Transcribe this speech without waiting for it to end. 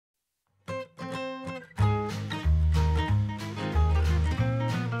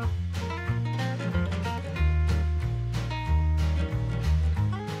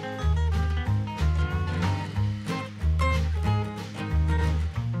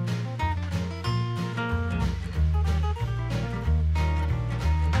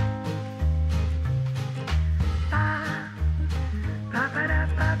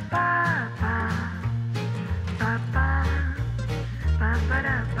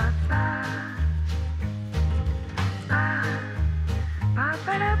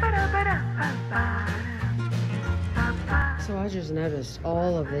just noticed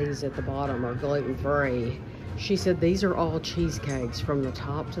all of these at the bottom are gluten-free. She said these are all cheesecakes from the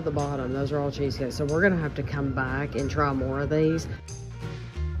top to the bottom. Those are all cheesecakes. So we're going to have to come back and try more of these.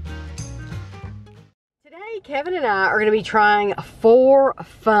 Kevin and I are going to be trying 4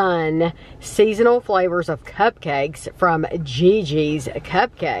 fun seasonal flavors of cupcakes from Gigi's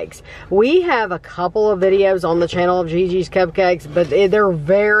Cupcakes. We have a couple of videos on the channel of Gigi's Cupcakes, but they're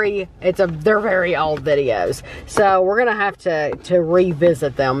very old videos. So we're going to have to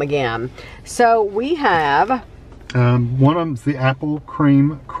revisit them again. So we have... one of them's the Apple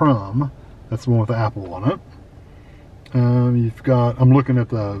Cream Crumb. That's the one with the apple on it. You've got, I'm looking at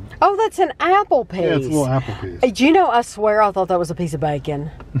the... Oh, that's an apple piece. Yeah, it's a little apple piece. Do you know, I swear I thought that was a piece of bacon.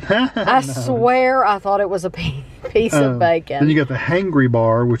 I swear I thought it was a piece of bacon. Then you got the Hangry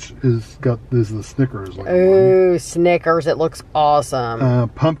Bar, which is the Snickers. Ooh, Snickers. It looks awesome.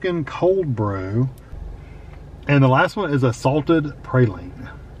 Pumpkin Cold Brew. And the last one is a salted praline.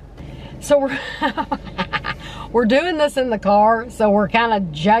 So we're doing this in the car, so we're kind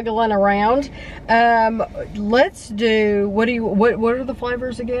of juggling around. Let's do, what are the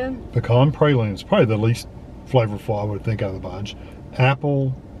flavors again? Pecan praline is probably the least flavorful, I would think, out of the bunch.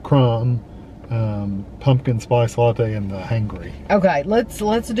 Apple Crumb, pumpkin spice latte, and the Hangry. Okay,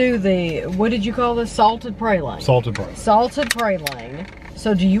 let's do the, what did you call this? Salted praline. Salted praline. Salted praline.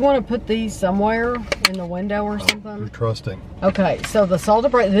 So do you want to put these somewhere in the window or something? You're trusting. Okay, so the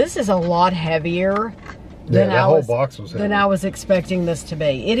salted praline, this is a lot heavier than whole box was heavy. Than I was expecting this to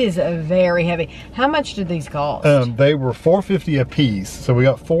be. It is very heavy. How much did these cost? They were $4.50 a piece, so we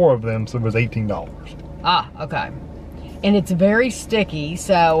got 4 of them, so it was $18. Ah, okay. And it's very sticky,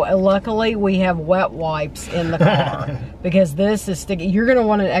 so luckily we have wet wipes in the car because this is sticky. You're going to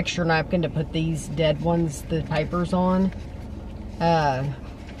want an extra napkin to put these dead ones, the papers on,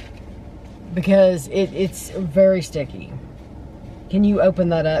 because it's very sticky. Can you open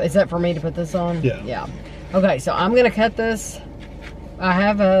that up? Is that for me to put this on? Yeah. Yeah. Okay, so I'm going to cut this. I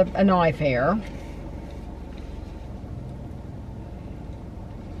have a knife here.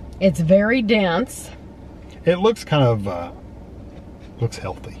 It's very dense. It looks kind of, looks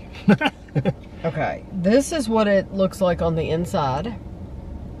healthy. Okay, this is what it looks like on the inside.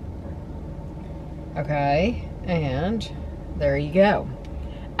 Okay, and there you go.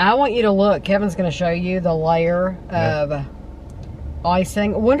 I want you to look. Kevin's going to show you the layer of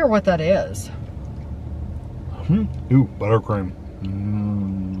icing. I wonder what that is. Ooh, buttercream.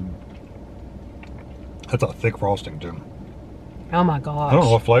 That's a thick frosting too. Oh my gosh. I don't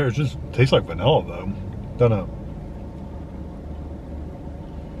know what flavor. It just tastes like vanilla though. Don't know.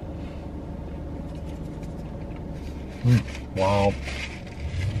 Wow.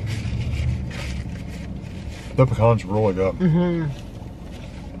 The pecan's really good.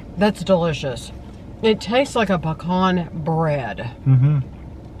 That's delicious. It tastes like a pecan bread.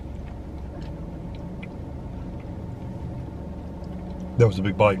 That was a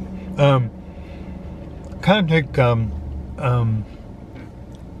big bite. Kind of take, I'm trying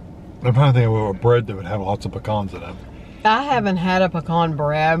to think of a bread that would have lots of pecans in it. I haven't had a pecan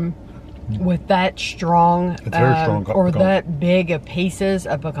bread with that strong, it's very strong or pecan. that big of pieces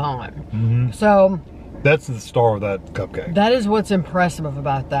of pecan. So that's the star of that cupcake. that is what's impressive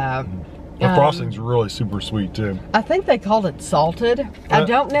about that. The frosting's really super sweet too. I think they called it salted. I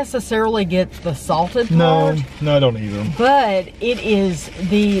don't necessarily get the salted part. No, I don't either. But it is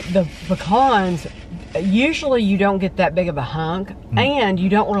the pecans. Usually you don't get that big of a hunk, and you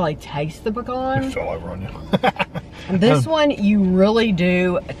don't really taste the pecan. It fell over on you. This one, you really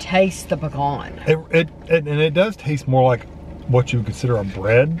do taste the pecan. And it does taste more like what you would consider a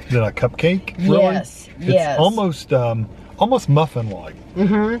bread than a cupcake. Really. Yes, yes. It's almost muffin-like.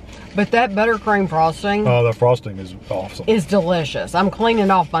 But that buttercream frosting, the frosting is awesome. is delicious. I'm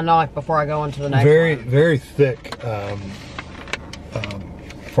cleaning off my knife before I go into the next Very, one. very thick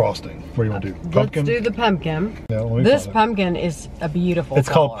frosting. What do you want to do? Pumpkin? Let's do the pumpkin. Yeah, this pumpkin is a beautiful It's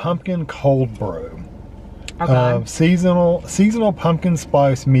color. called Pumpkin Cold Brew. Okay. Seasonal pumpkin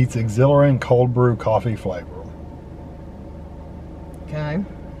spice meets exhilarating cold brew coffee flavor. Okay.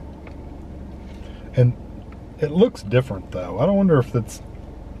 And it looks different though. I don't wonder if that's...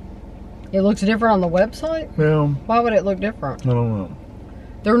 It looks different on the website? Well, Why would it look different? I don't know.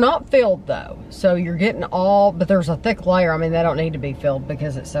 They're not filled though, so you're getting all, but there's a thick layer. I mean, they don't need to be filled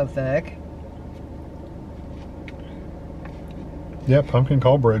because it's so thick. Yeah, pumpkin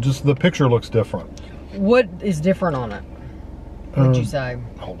cold brew. Just the picture looks different. What is different on it? What'd you say?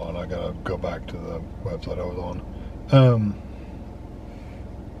 Hold on, I gotta go back to the website I was on.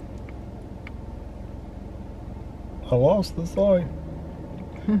 I lost the site.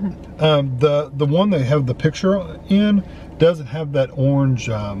 The one they have the picture in doesn't have that orange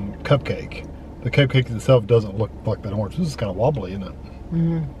cupcake. The cupcake itself doesn't look like that orange. This is kind of wobbly, isn't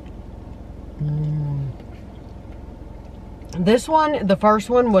it? This one, the first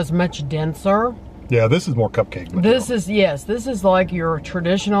one, was much denser. Yeah, this is more cupcake material. This is like your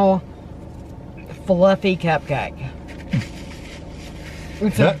traditional fluffy cupcake.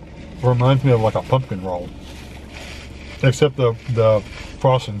 That reminds me of like a pumpkin roll. Except the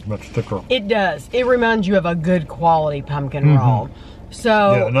frosting's much thicker. It does. It reminds you of a good quality pumpkin roll.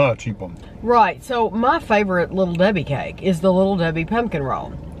 So yeah, not a cheap one. Right. So my favorite Little Debbie cake is the Little Debbie pumpkin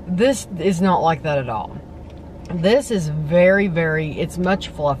roll. This is not like that at all. This is very, it's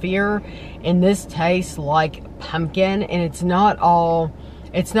much fluffier, and this tastes like pumpkin, and it's not all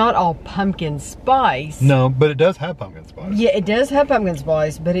pumpkin spice. No, but it does have pumpkin spice. Yeah, it does have pumpkin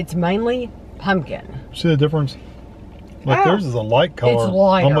spice, but it's mainly pumpkin. See the difference? Like theirs is a light color, it's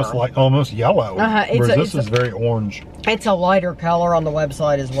lighter. almost yellow. Whereas this is very orange. It's a lighter color on the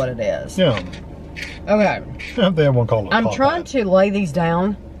website, is what it is. Yeah. Okay. They have one called. I'm trying to lay these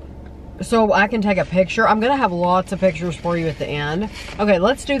down so I can take a picture. I'm gonna have lots of pictures for you at the end. Okay,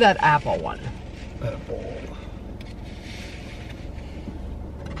 let's do that apple one. Apple.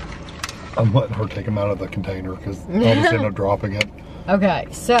 I'm letting her take them out of the container because I'll just end up dropping it. Okay,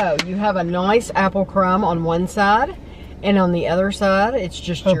 so you have a nice apple crumb on one side, and on the other side, it's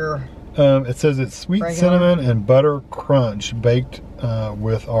just your... it says it's sweet cinnamon and butter crunch baked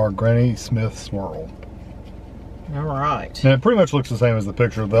with our Granny Smith swirl. All right. And it pretty much looks the same as the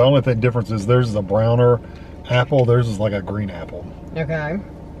picture. The only difference is theirs is a browner apple. Theirs is like a green apple. Okay.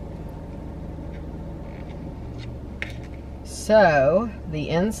 So the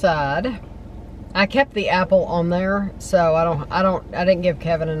inside, I kept the apple on there, so I didn't give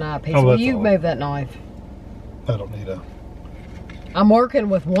Kevin and I a piece. Will you move that knife? I don't need a. I'm working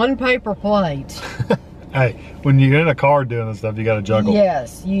with one paper plate. Hey, when you're in a car doing this stuff, you got to juggle.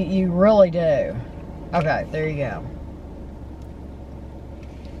 Yes, you really do. Okay, there you go.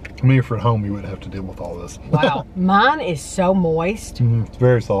 I mean, if you're at home, you wouldn't have to deal with all this. Wow, mine is so moist. It's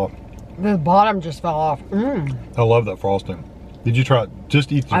very soft. The bottom just fell off. I love that frosting. Did you try it?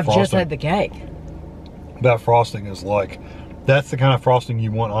 Just eat the frosting. I've just had the cake. That frosting is like, that's the kind of frosting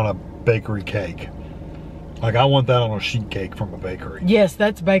you want on a bakery cake. Like, I want that on a sheet cake from a bakery. Yes,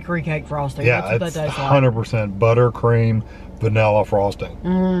 that's bakery cake frosting. Yeah, that's what it's that tastes 100% like. butter, cream, vanilla frosting.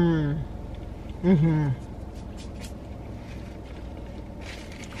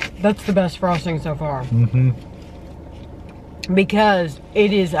 That's the best frosting so far. Because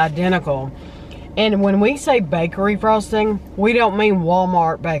it is identical. And when we say bakery frosting, we don't mean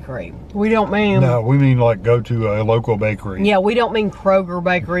Walmart bakery. We don't mean... No, we mean like go to a local bakery. Yeah, we don't mean Kroger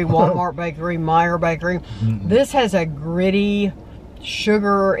bakery, Walmart bakery, Meijer bakery. This has a gritty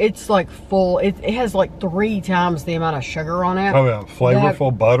sugar. It's like full. It has like 3 times the amount of sugar on it. Oh yeah,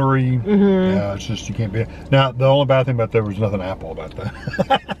 flavorful, buttery. Yeah, it's just, you can't be... Now, the only bad thing about there was nothing apple about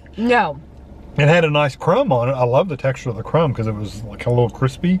that. No. It had a nice crumb on it. I love the texture of the crumb because it was like a little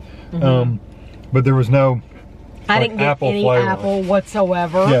crispy. But there was no I didn't get any apple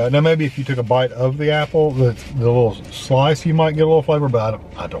whatsoever. Yeah, now maybe if you took a bite of the apple, the little slice, you might get a little flavor, but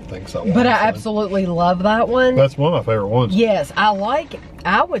I don't think so. But I absolutely love that one. That's one of my favorite ones. Yes, I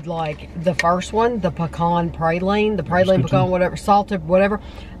would like the first one, the pecan praline, the praline pecan, whatever, salted, whatever.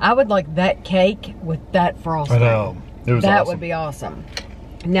 I would like that cake with that frosting. I know. It was that awesome. would be awesome.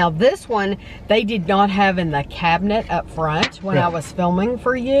 Now this one, they did not have in the cabinet up front when I was filming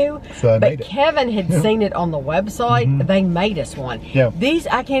for you. So but Kevin had seen it on the website. They made us one. Yeah. These,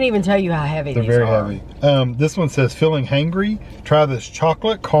 I can't even tell you how heavy these are. are. They're very heavy. This one says, feeling hangry? Try this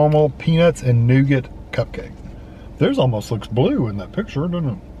chocolate, caramel, peanuts, and nougat cupcake. Theirs almost looks blue in that picture, doesn't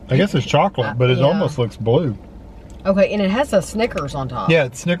it? I guess it's chocolate, but it almost looks blue. Okay, and it has a Snickers on top. Yeah,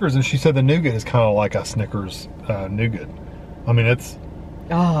 it's Snickers, and she said the nougat is kind of like a Snickers nougat. I mean, it's...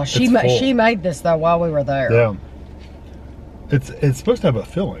 Oh, she made this though while we were there. Yeah. It's supposed to have a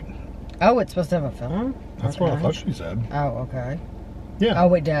filling. Oh, it's supposed to have a filling? That's what I thought she said. Oh, okay. Yeah.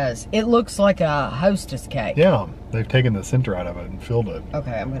 Oh, it does. It looks like a Hostess cake. Yeah. They've taken the center out of it and filled it.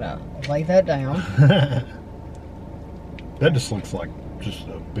 Okay, I'm gonna lay that down. That just looks like just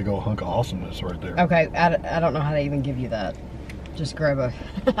a big old hunk of awesomeness right there. Okay, I don't know how to even give you that. Just grab a...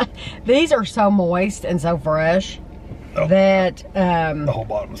 These are so moist and so fresh. That the whole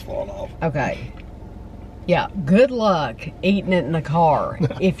bottom is falling off. Okay. Yeah, good luck eating it in the car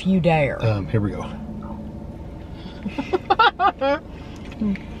if you dare. Here we go.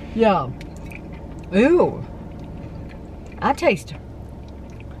 Yeah. Ooh. It tastes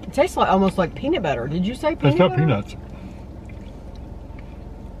like almost like peanut butter. Did you say peanut butter? It's got peanuts.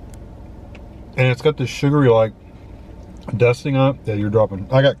 And it's got this sugary like dusting on it. Yeah, you're dropping.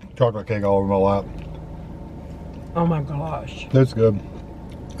 I got chocolate cake all over my lap. Oh my gosh. That's good.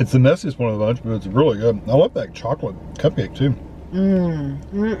 It's the messiest one of the bunch, but it's really good. I love that chocolate cupcake too.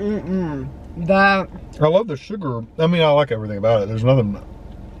 That. I love the sugar. I mean, I like everything about it. There's nothing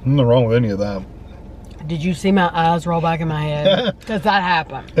wrong with any of that. Did you see my eyes roll back in my head? Because that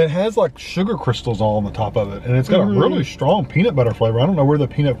happened. It has like sugar crystals all on the top of it, and it's got a really strong peanut butter flavor. I don't know where the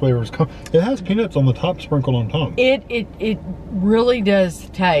peanut flavors come. It has peanuts on the top, sprinkled on top. It really does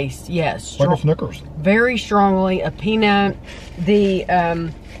taste, yes, like a Snickers. Very strongly a peanut. The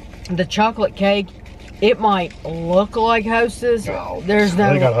chocolate cake, it might look like Hostess. No, there's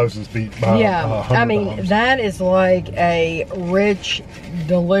no. They got Hostess beat by I mean, times. that is like a rich,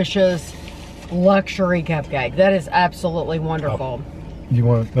 delicious luxury cupcake. That is absolutely wonderful. You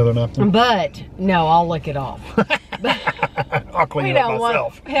want another napkin? But no, I'll lick it off. I'll clean it up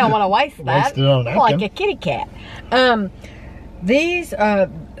myself. We don't want to waste that. Waste it on a like napkin. a kitty cat. These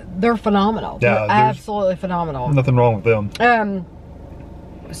they're phenomenal. Yeah, they're absolutely phenomenal. Nothing wrong with them.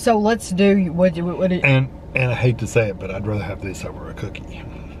 So let's do what and I hate to say it, but I'd rather have this over a cookie.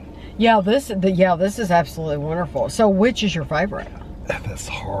 Yeah, this is absolutely wonderful. So which is your favorite? That's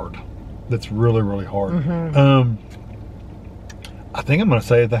hard. That's really, really hard. I think I'm going to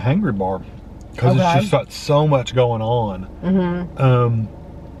say the Hangry Bar, because it's just got so much going on.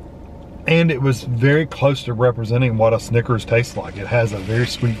 And it was very close to representing what a Snickers tastes like. It has a very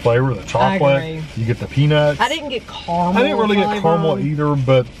sweet flavor, the chocolate. You get the peanuts. I didn't get caramel. I didn't really get caramel either,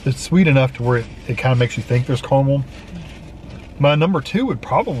 but it's sweet enough to where it kind of makes you think there's caramel. My number 2 would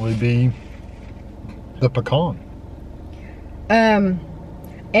probably be the pecan.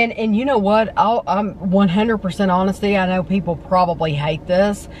 And you know what? I'm 100% honesty. I know people probably hate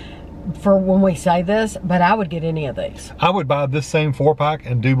this for when we say this, but I would get any of these. I would buy this same 4-pack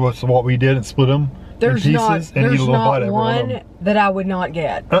and do what we did and split them in pieces and eat a little bite every one of them. That I would not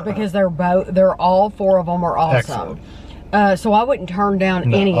get because they're all 4 of them are awesome. Excellent. So I wouldn't turn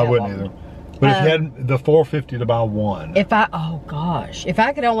down any of them. I wouldn't either. But if you had the $4.50 to buy one. If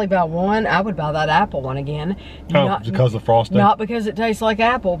I could only buy one, I would buy that apple one again. Not because of frosting? Not because it tastes like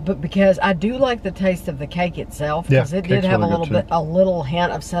apple, but because I do like the taste of the cake itself. Because it did have a little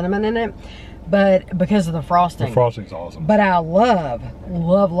hint of cinnamon in it. But because of the frosting. The frosting's awesome. But I love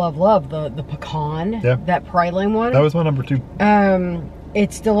the pecan. Yeah. That praline one. That was my number 2.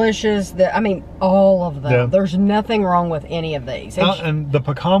 It's delicious. I mean, all of them. Yeah. There's nothing wrong with any of these. And the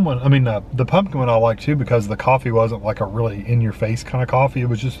pecan one, I mean, the pumpkin one I like too, because the coffee wasn't like a really in-your-face kind of coffee. It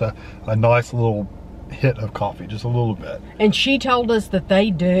was just a nice little hit of coffee, just a little bit. And she told us that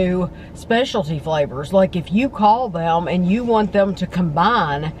they do specialty flavors. Like if you call them and you want them to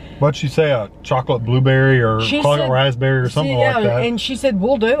combine. What'd she say? A chocolate blueberry or chocolate raspberry or something like that? And she said,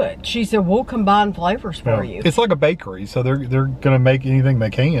 we'll do it. She said, we'll combine flavors for you. It's like a bakery, so they're going to make anything they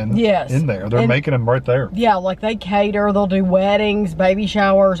can in there. They're making them right there. Yeah, like they cater. They'll do weddings, baby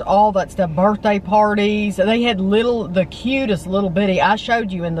showers, all that stuff, birthday parties. They had the cutest little bitty, I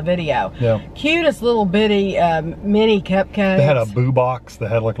showed you in the video. Yeah. Cutest little bitty mini cupcakes. They had a boo box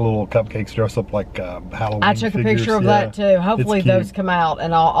that had like little cupcakes dressed up like Halloween I took a picture of that too. Hopefully those come out,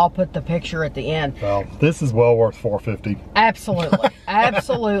 and I'll put the picture at the end. Well, this is well worth $4.50. Absolutely.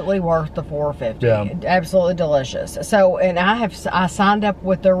 Absolutely worth the $4.50. Yeah. Absolutely delicious. So, and I signed up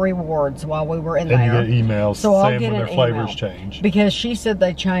with the rewards while we were in there. And you get emails saying when their flavors change. Because she said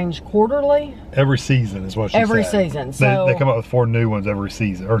they change quarterly. Every season is what she said. Every season. So they come up with 4 new ones every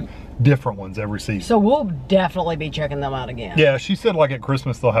season, or different ones every season. So we'll definitely be checking them out again. Yeah, she said like at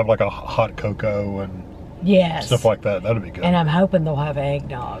Christmas they'll have like a hot cocoa and stuff like that. That'd be good. And I'm hoping they'll have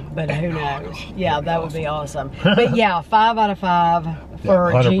eggnog, but who knows? Yeah, that would be awesome. But yeah, 5 out of 5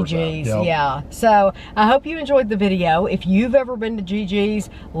 for Gigi's. Yep. Yeah. So I hope you enjoyed the video. If you've ever been to Gigi's,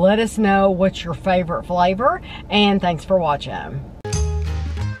 let us know what's your favorite flavor. And thanks for watching.